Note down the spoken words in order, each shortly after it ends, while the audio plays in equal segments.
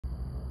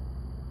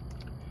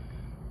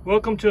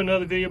Welcome to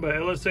another video by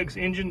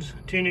LSX Engines,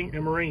 Tuning,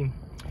 and Marine.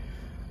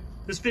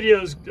 This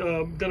video is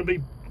going to be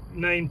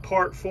named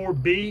Part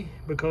 4B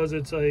because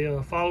it's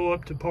a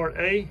follow-up to Part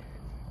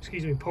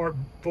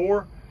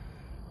 4,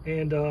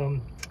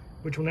 and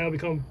which will now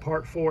become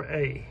Part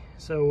 4A.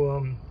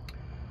 So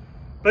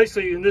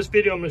basically in this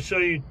video I'm going to show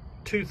you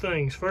two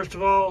things. First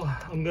of all,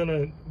 I'm going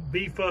to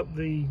beef up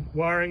the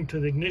wiring to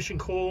the ignition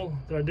coil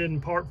that I did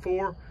in Part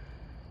 4,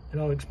 and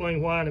I'll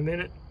explain why in a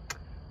minute.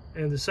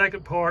 And the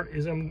second part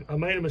is I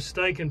made a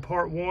mistake in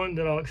Part 1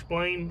 that I'll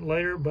explain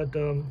later, but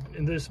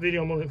in this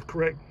video I'm going to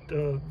correct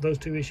those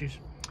two issues.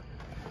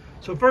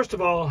 So first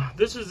of all,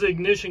 this is the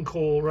ignition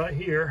coil right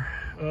here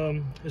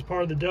as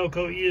part of the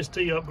Delco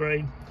EST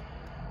upgrade.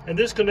 And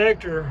this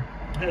connector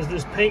has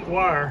this pink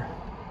wire,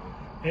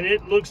 and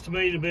it looks to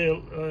me to be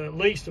at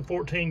least a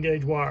 14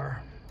 gauge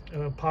wire,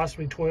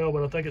 possibly 12,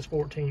 but I think it's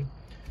 14.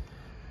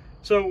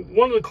 So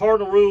one of the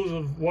cardinal rules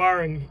of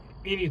wiring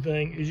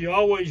anything is you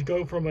always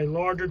go from a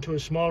larger to a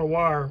smaller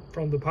wire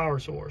from the power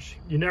source.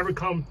 You never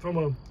come from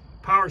a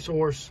power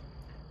source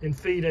and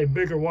feed a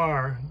bigger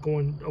wire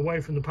going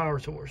away from the power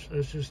source.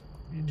 That's just,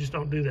 you just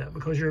don't do that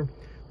because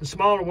the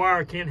smaller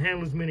wire can't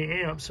handle as many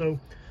amps. So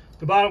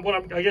the bottom,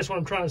 I guess what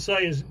I'm trying to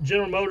say is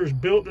General Motors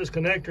built this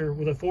connector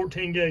with a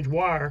 14 gauge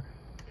wire,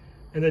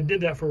 and they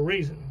did that for a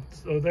reason.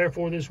 So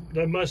therefore this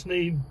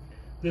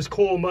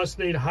coil must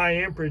need high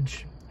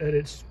amperage at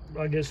its,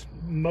 I guess,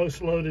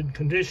 most loaded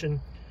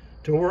condition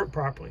to work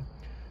properly.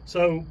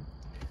 So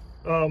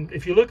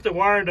if you look at the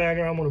wiring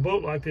diagram on a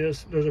boat like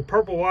this, there's a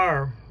purple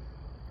wire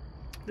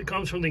that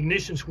comes from the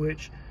ignition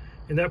switch,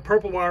 and that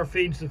purple wire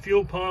feeds the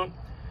fuel pump,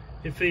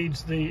 it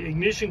feeds the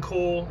ignition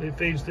coil, it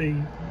feeds the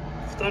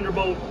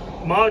Thunderbolt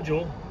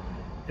module.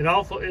 It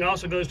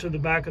also goes to the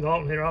back of the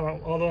alternator,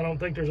 although I don't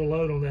think there's a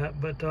load on that.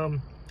 But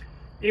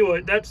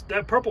anyway,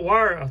 that purple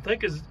wire I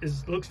think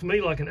looks to me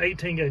like an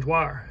 18 gauge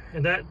wire,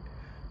 and that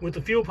with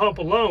the fuel pump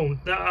alone,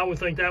 I would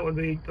think that would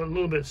be a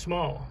little bit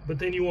small. But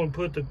then you want to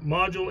put the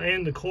module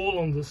and the coil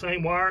on the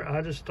same wire.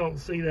 I just don't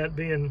see that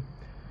being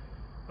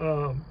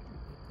a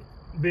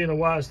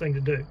wise thing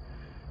to do.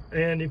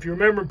 And if you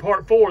remember in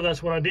Part 4,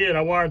 that's what I did.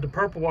 I wired the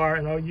purple wire,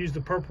 and I used the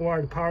purple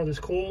wire to power this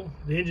coil.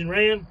 The engine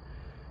ran,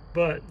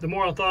 but the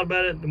more I thought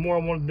about it, the more I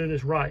wanted to do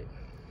this right.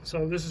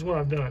 So this is what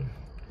I've done.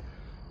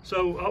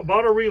 So I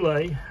bought a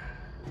relay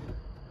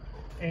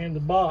and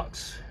the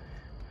box.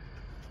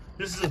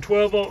 This is a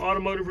 12-volt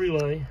automotive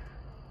relay.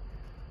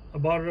 I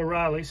bought it at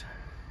O'Reilly's,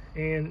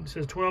 and it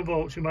says 12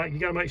 volts. You got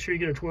to make sure you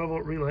get a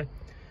 12-volt relay.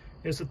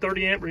 It's a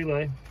 30-amp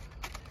relay.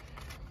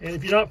 And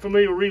if you're not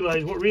familiar with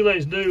relays, what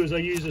relays do is they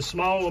use a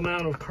small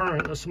amount of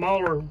current, a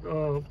smaller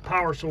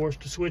power source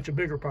to switch a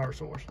bigger power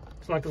source.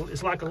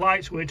 It's like a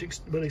light switch,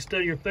 but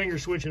instead of your finger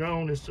switching it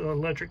on, it's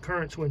electric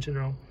current switching it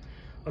on,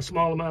 a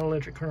small amount of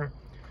electric current.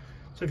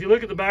 So if you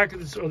look at the back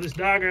of this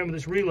diagram of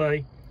this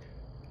relay,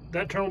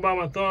 that terminal by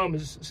my thumb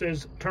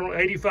says terminal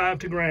 85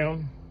 to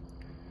ground.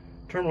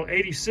 Terminal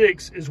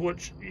 86 is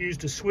what's used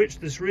to switch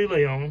this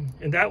relay on,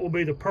 and that will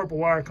be the purple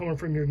wire coming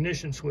from your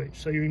ignition switch.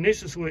 So your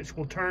ignition switch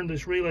will turn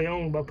this relay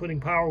on by putting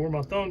power where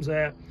my thumb's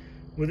at,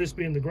 with this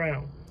being the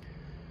ground.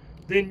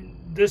 Then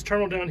this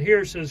terminal down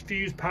here says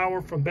fused power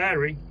from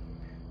battery,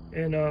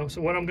 and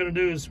so what I'm going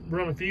to do is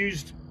run a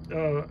fused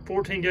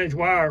 14 gauge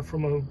wire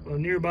from a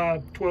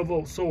nearby 12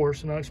 volt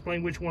source, and I'll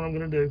explain which one I'm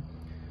going to do,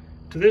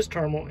 to this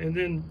terminal. And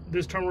then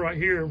this terminal right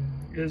here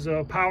is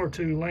power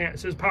to lamp. It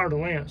says power to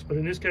lamps, but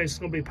in this case it's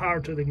going to be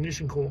power to the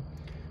ignition coil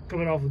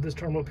coming off of this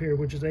terminal up here,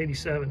 which is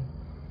 87.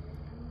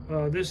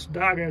 This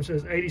diagram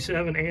says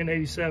 87 and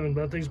 87,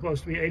 but I think it's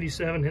supposed to be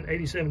 87 and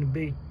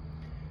 87B.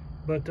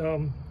 But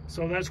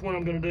so that's what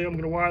I'm going to do. I'm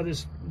going to wire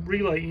this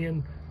relay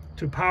in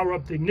to power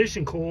up the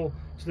ignition coil,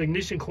 so the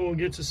ignition coil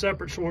gets a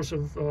separate source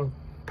of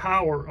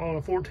power on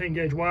a 14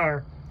 gauge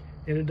wire,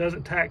 and it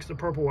doesn't tax the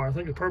purple wire. I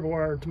think the purple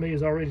wire to me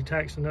is already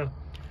taxed enough.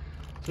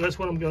 So that's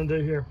what I'm going to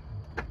do here.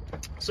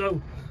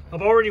 So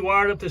I've already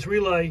wired up this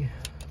relay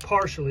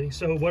partially.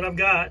 So what I've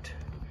got,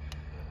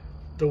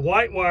 the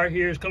white wire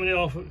here is coming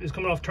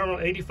off terminal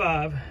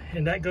 85,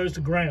 and that goes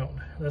to ground.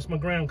 That's my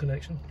ground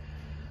connection.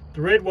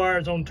 The red wire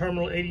is on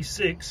terminal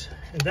 86,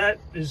 and that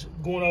is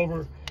going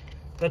over.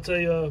 That's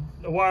a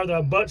wire that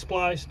I butt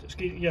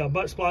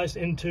spliced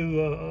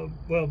into,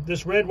 well,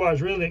 this red wire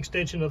is really an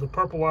extension of the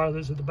purple wire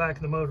that's at the back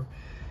of the motor.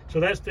 So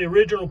that's the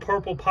original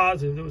purple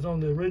positive that was on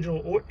the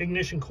original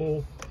ignition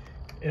coil,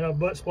 and I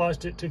butt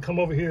spliced it to come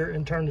over here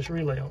and turn this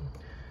relay on.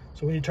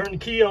 So when you turn the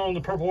key on,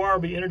 the purple wire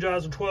will be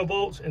energized at 12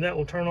 volts, and that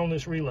will turn on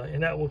this relay,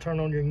 and that will turn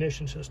on your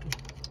ignition system.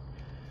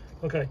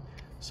 Okay,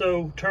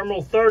 so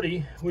terminal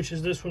 30, which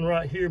is this one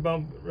right here by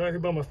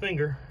my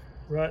finger,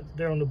 right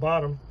there on the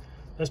bottom,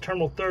 that's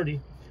terminal 30.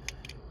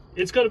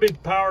 It's going to be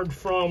powered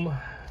from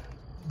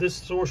this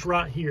source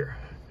right here.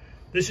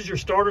 This is your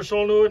starter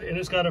solenoid, and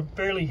it's got a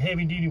fairly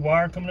heavy duty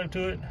wire coming up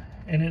to it,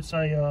 and it's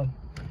the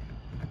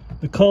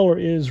color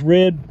is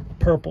red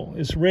purple.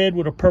 It's red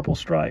with a purple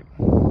stripe,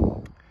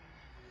 and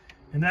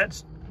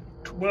that's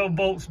 12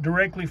 volts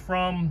directly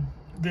from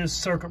this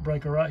circuit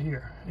breaker right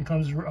here. It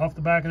comes off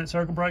the back of that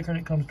circuit breaker, and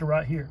it comes to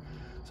right here.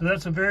 So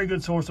that's a very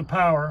good source of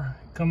power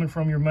coming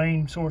from your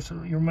main source,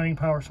 your main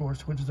power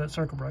source, which is that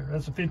circuit breaker.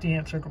 That's a 50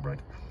 amp circuit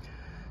breaker.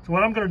 So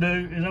what I'm going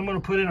to do is I'm going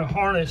to put in a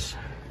harness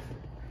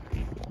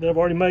that I've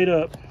already made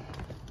up,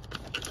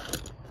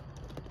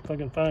 if I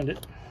can find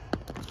it.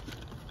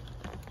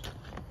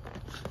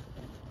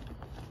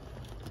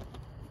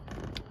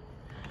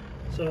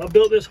 So I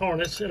built this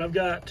harness, and I've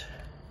got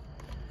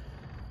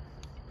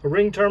a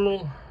ring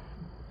terminal,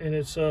 and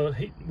it's a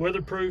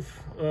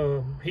weatherproof,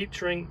 heat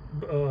shrink,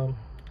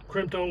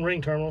 crimped on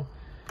ring terminal.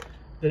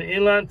 Then an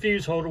inline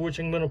fuse holder, which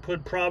I'm going to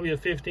put probably a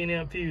 15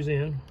 amp fuse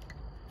in.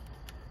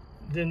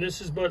 Then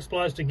this is butt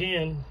spliced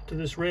again to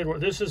this red wire.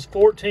 This is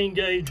 14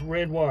 gauge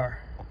red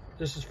wire.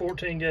 This is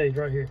 14 gauge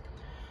right here.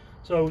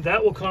 So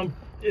that will come,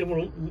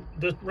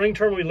 the ring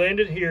terminal will be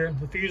landed here.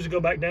 The fuse will go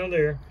back down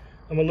there.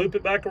 I'm gonna loop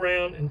it back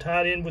around and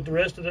tie it in with the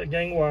rest of that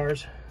gang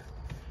wires.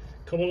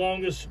 Come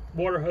along this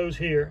water hose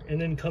here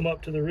and then come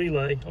up to the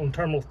relay on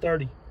terminal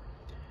 30.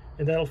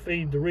 And that'll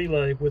feed the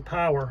relay with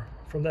power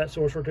from that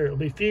source right there. It'll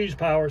be fuse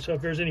power, so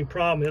if there's any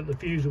problem, the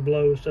fuse will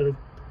blow instead of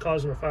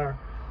causing a fire.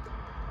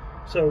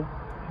 So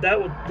that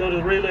will go to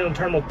the relay on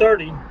terminal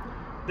 30.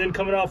 Then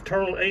coming off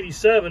terminal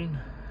 87,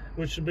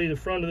 which should be the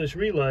front of this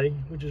relay,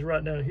 which is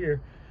right down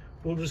here,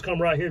 we'll just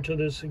come right here to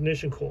this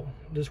ignition coil.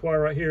 This wire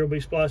right here will be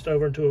spliced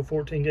over into a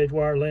 14 gauge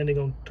wire landing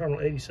on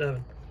terminal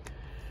 87.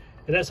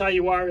 And that's how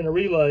you wire in a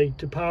relay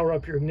to power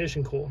up your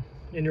ignition coil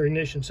in your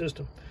ignition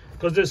system.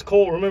 Because this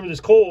coil, remember this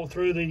coil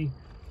through the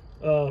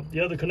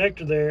other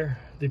connector there,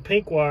 the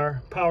pink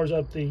wire powers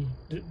up the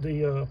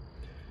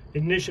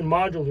ignition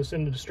module that's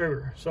in the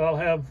distributor. So I'll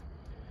have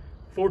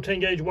 14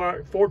 gauge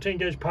wire, 14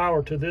 gauge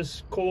power to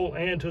this coil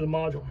and to the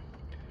module.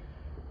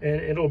 And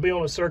it'll be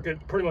on a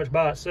circuit pretty much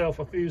by itself,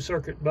 a fuse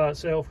circuit by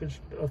itself.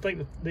 I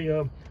think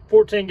the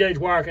 14 gauge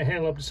wire can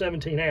handle up to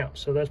 17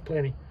 amps, so that's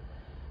plenty.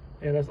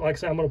 And like I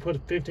said, I'm going to put a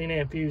 15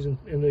 amp fuse in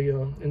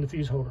the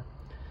fuse holder.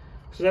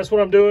 So that's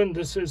what I'm doing.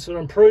 This is an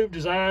improved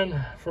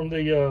design from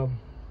the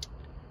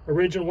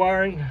original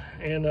wiring.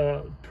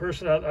 And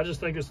personally, I just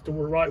think it's the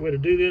right way to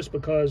do this,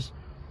 because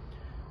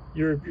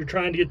you're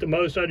trying to get the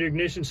most out of your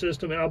ignition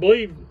system. And I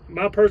believe,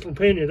 my personal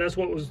opinion, that's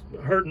what was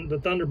hurting the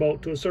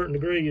Thunderbolt to a certain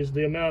degree, is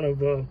the amount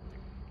of,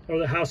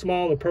 or how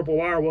small the purple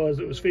wire was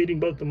that was feeding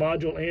both the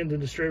module and the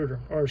distributor,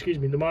 or excuse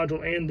me, the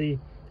module and the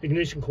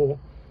ignition coil.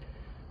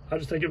 I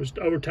just think it was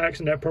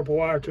overtaxing that purple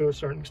wire to a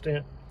certain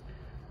extent.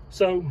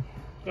 So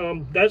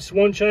that's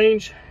one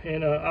change,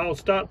 and I'll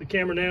stop the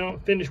camera now,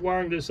 finish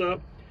wiring this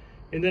up,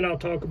 and then I'll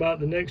talk about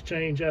the next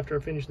change after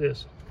I finish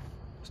this.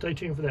 Stay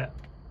tuned for that.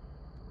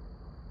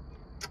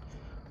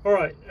 All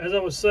right, as I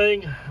was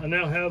saying, I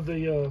now have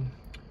the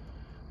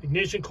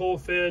ignition coil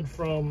fed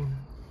from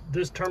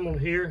this terminal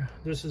here.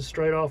 This is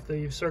straight off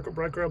the circuit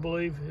breaker, I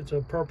believe. It's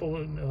a purple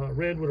and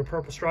red with a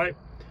purple stripe.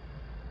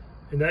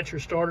 And that's your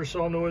starter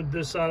solenoid.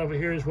 This side over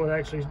here is what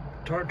actually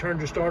turns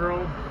your starter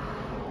on.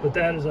 But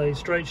that is a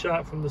straight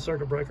shot from the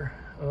circuit breaker.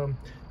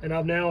 And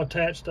I've now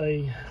attached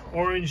a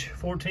orange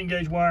 14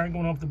 gauge wire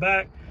going off the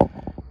back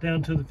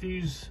down to the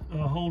fuse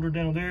holder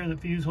down there. The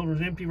fuse holder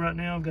is empty right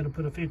now. I've got to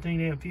put a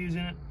 15 amp fuse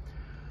in it.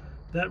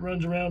 That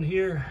runs around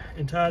here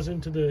and ties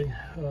into the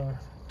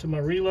to my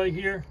relay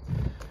here.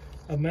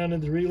 I've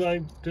mounted the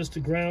relay, just the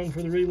ground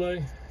for the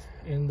relay,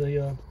 and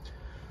the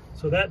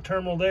so that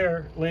terminal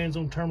there lands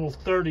on terminal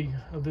 30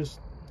 of this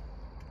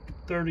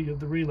 30 of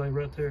the relay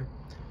right there.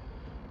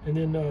 And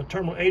then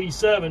terminal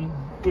 87,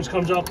 which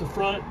comes off the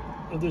front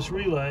of this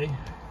relay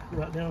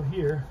right down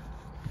here,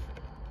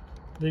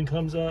 then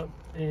comes up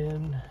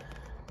and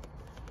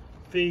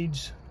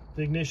feeds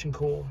the ignition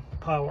coil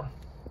power.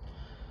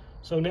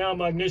 So now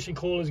my ignition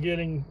coil is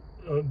getting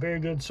a very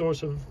good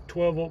source of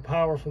 12 volt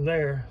power from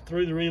there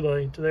through the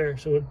relay to there,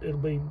 so it'll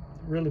be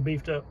really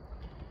beefed up.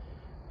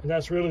 And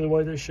that's really the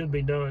way this should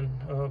be done.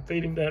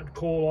 Feeding that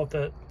coil off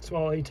that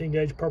small 18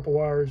 gauge purple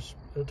wires,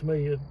 to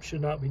me, it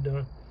should not be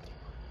done.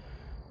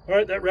 All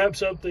right, that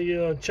wraps up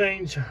the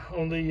change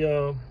on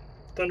the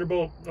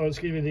Thunderbolt, oh,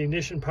 excuse me, the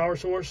ignition power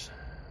source.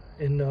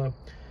 And now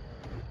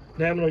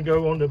I'm going to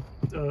go on to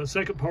the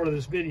second part of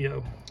this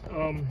video.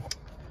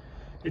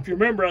 If you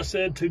remember, I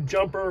said to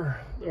jumper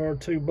or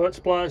to butt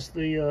splice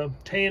the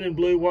tan and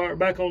blue wire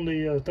back on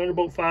the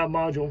Thunderbolt 5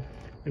 module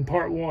in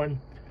part 1.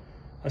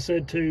 I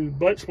said to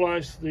butt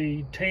splice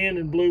the tan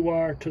and blue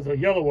wire to the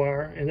yellow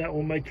wire, and that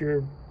will make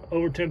your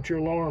over temperature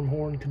alarm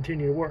horn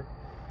continue to work.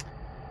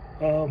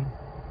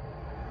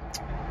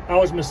 I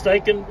was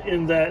mistaken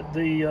in that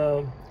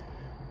the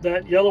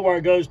that yellow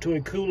wire goes to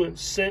a coolant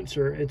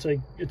sensor. It's a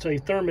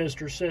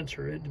thermistor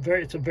sensor.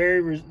 It's a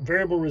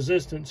variable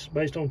resistance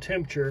based on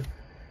temperature,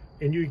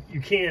 and you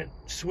can't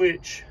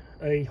switch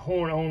a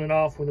horn on and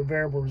off with a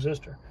variable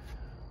resistor.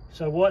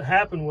 So what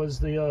happened was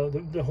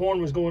the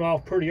horn was going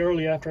off pretty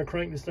early after I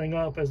cranked this thing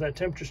up. As that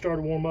temperature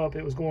started to warm up,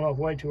 it was going off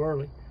way too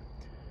early.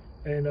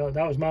 And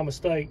that was my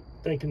mistake,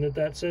 thinking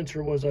that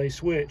sensor was a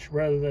switch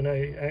rather than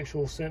an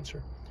actual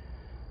sensor.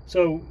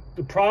 So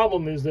the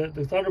problem is that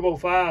the Thunderbolt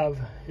 5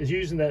 is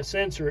using that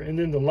sensor, and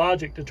then the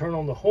logic to turn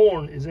on the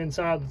horn is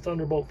inside the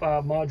Thunderbolt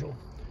 5 module.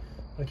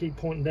 I keep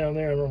pointing down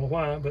there, I don't know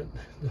why, but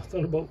the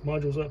Thunderbolt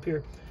module's up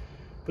here.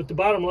 But the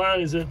bottom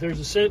line is that there's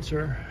a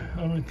sensor.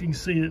 I don't know if you can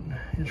see it.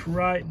 It's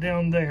right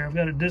down there. I've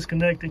got it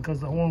disconnected because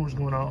the horn was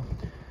going off.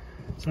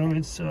 So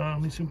it's,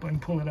 let me see if I can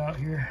pull it out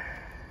here.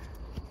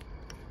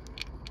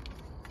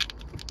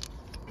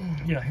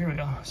 Yeah, here we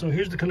go. So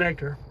here's the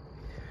connector.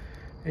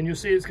 And you'll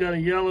see it's got a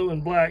yellow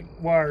and black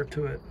wire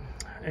to it.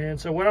 And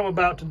so what I'm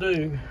about to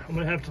do, I'm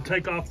gonna have to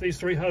take off these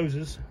 3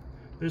 hoses.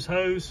 This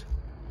hose,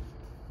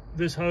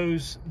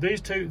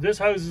 these two, this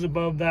hose is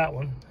above that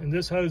one, and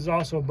this hose is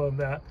also above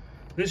that.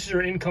 This is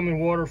your incoming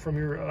water from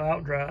your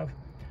outdrive.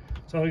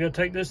 So we gotta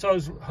take this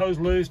hose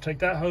loose, take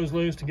that hose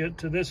loose to get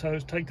to this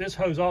hose, take this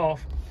hose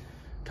off,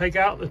 take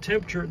out the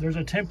temperature. There's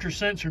a temperature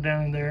sensor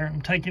down in there.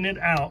 I'm taking it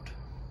out,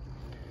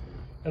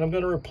 and I'm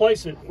gonna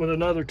replace it with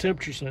another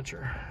temperature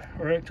sensor,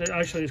 or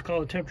actually it's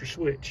called a temperature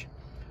switch.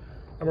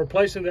 I'm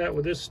replacing that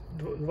with this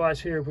device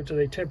here, which is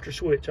a temperature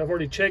switch. I've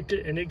already checked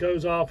it, and it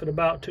goes off at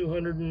about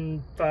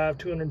 205,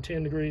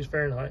 210 degrees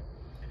Fahrenheit.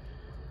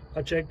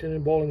 I checked it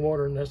in boiling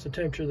water, and that's the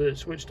temperature that it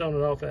switched on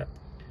and off at.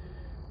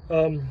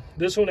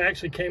 This one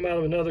actually came out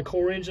of another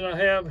core engine I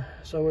have,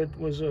 so it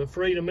was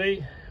free to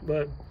me.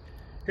 But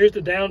here's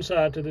the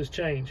downside to this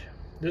change.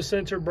 This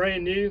sensor,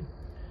 brand new,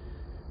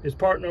 is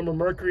part number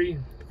Mercury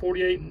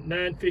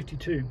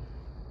 48952.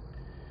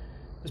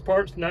 This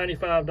part's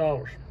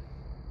 $95.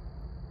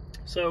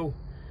 So,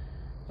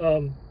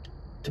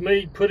 to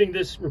me,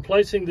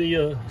 replacing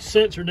the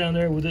sensor down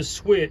there with this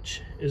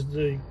switch is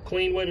the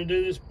clean way to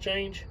do this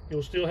change.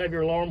 You'll still have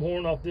your alarm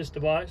horn off this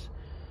device.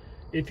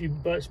 If you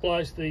butt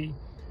splice the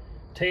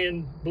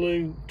tan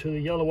blue to the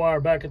yellow wire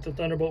back at the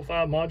Thunderbolt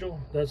 5 module,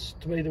 that's,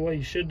 to me, the way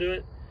you should do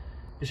it.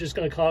 It's just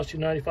going to cost you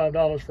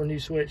 $95 for a new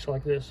switch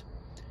like this,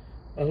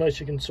 unless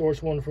you can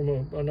source one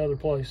from another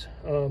place.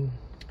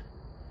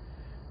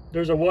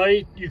 There's a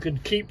way you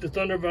could keep the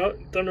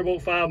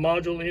Thunderbolt 5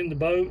 module in the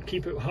boat,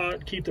 keep it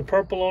hot, keep the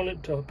purple on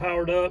it to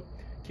power it up,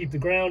 keep the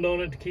ground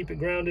on it to keep it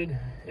grounded,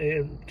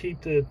 and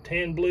keep the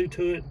tan blue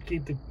to it,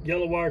 keep the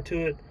yellow wire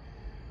to it,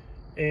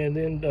 and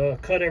then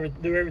cut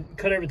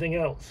everything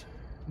else.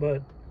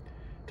 But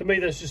to me,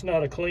 that's just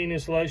not a clean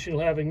installation.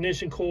 You'll have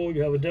Ignition Coil,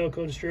 you have a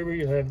Delco distributor,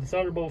 you have the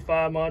Thunderbolt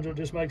 5 module. It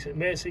just makes it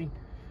messy.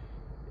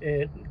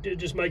 And it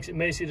just makes it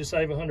messy to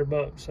save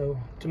 $100. So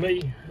to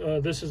me,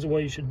 this is the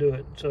way you should do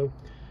it. So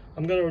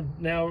I'm going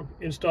to now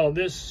install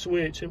this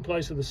switch in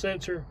place of the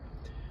sensor,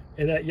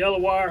 and that yellow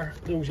wire,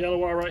 this yellow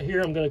wire right here,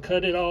 I'm going to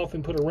cut it off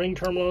and put a ring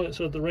terminal on it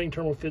so that the ring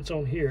terminal fits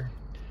on here.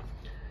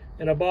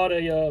 And I bought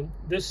a,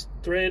 this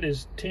thread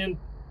is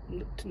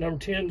number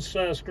 10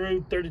 size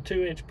screw,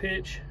 32-inch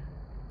pitch,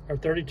 or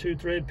 32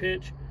 thread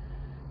pitch.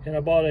 And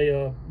I bought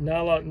a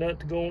nylock nut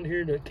to go on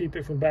here to keep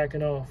it from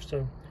backing off.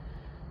 So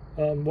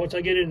once I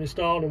get it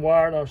installed and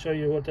wired, I'll show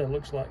you what that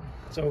looks like.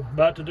 So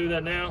about to do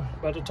that now.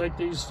 About to take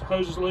these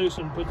hoses loose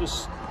and put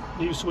this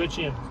new switch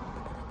in.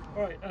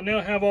 All right, I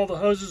now have all the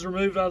hoses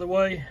removed out of the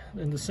way,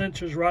 and the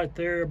sensor's right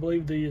there. I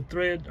believe the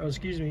thread, or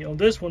excuse me, on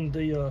this one,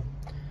 it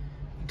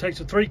takes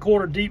a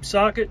 3/4 deep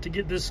socket to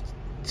get this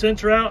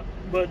sensor out,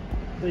 but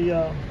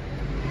the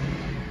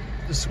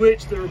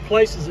switch that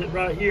replaces it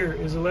right here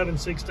is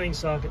 11/16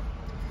 socket.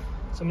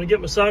 So I'm gonna get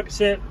my socket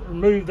set,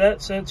 remove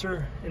that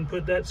sensor, and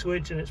put that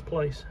switch in its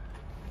place.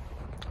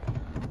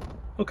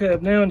 Okay,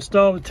 I've now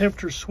installed the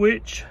temperature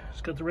switch.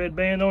 It's got the red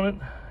band on it.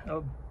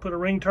 I'll put a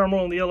ring terminal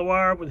on the yellow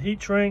wire with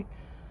heat shrink,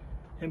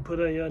 and put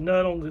a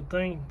nut on the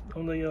thing,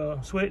 on the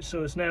switch,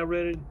 so it's now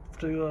ready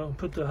to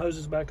put the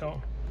hoses back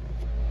on.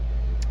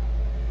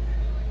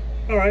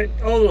 All right,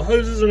 all the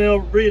hoses are now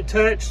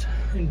reattached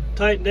and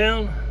tightened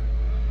down.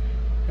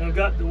 And I've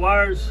got the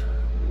wires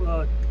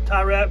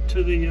tie wrapped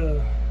to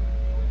the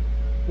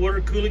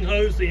water cooling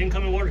hose, the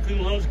incoming water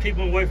cooling hose, keep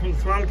them away from the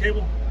throttle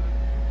cable.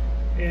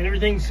 And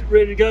everything's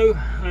ready to go.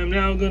 I'm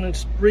now going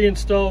to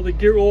reinstall the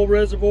gear oil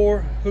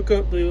reservoir, hook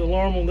up the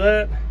alarm on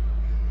that,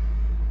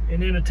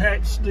 and then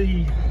attach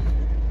the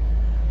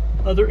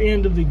other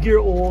end of the gear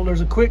oil.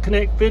 There's a quick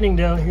connect fitting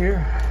down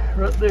here,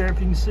 right there, if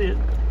you can see it.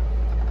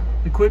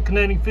 The quick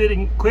connect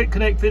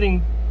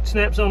fitting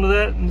snaps onto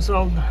that, and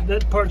so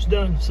that part's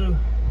done. So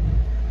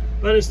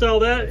I'm going to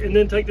install that and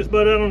then take this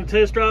boat out on a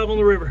test drive on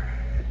the river.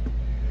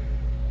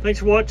 Thanks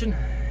for watching,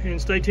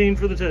 and stay tuned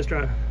for the test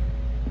drive.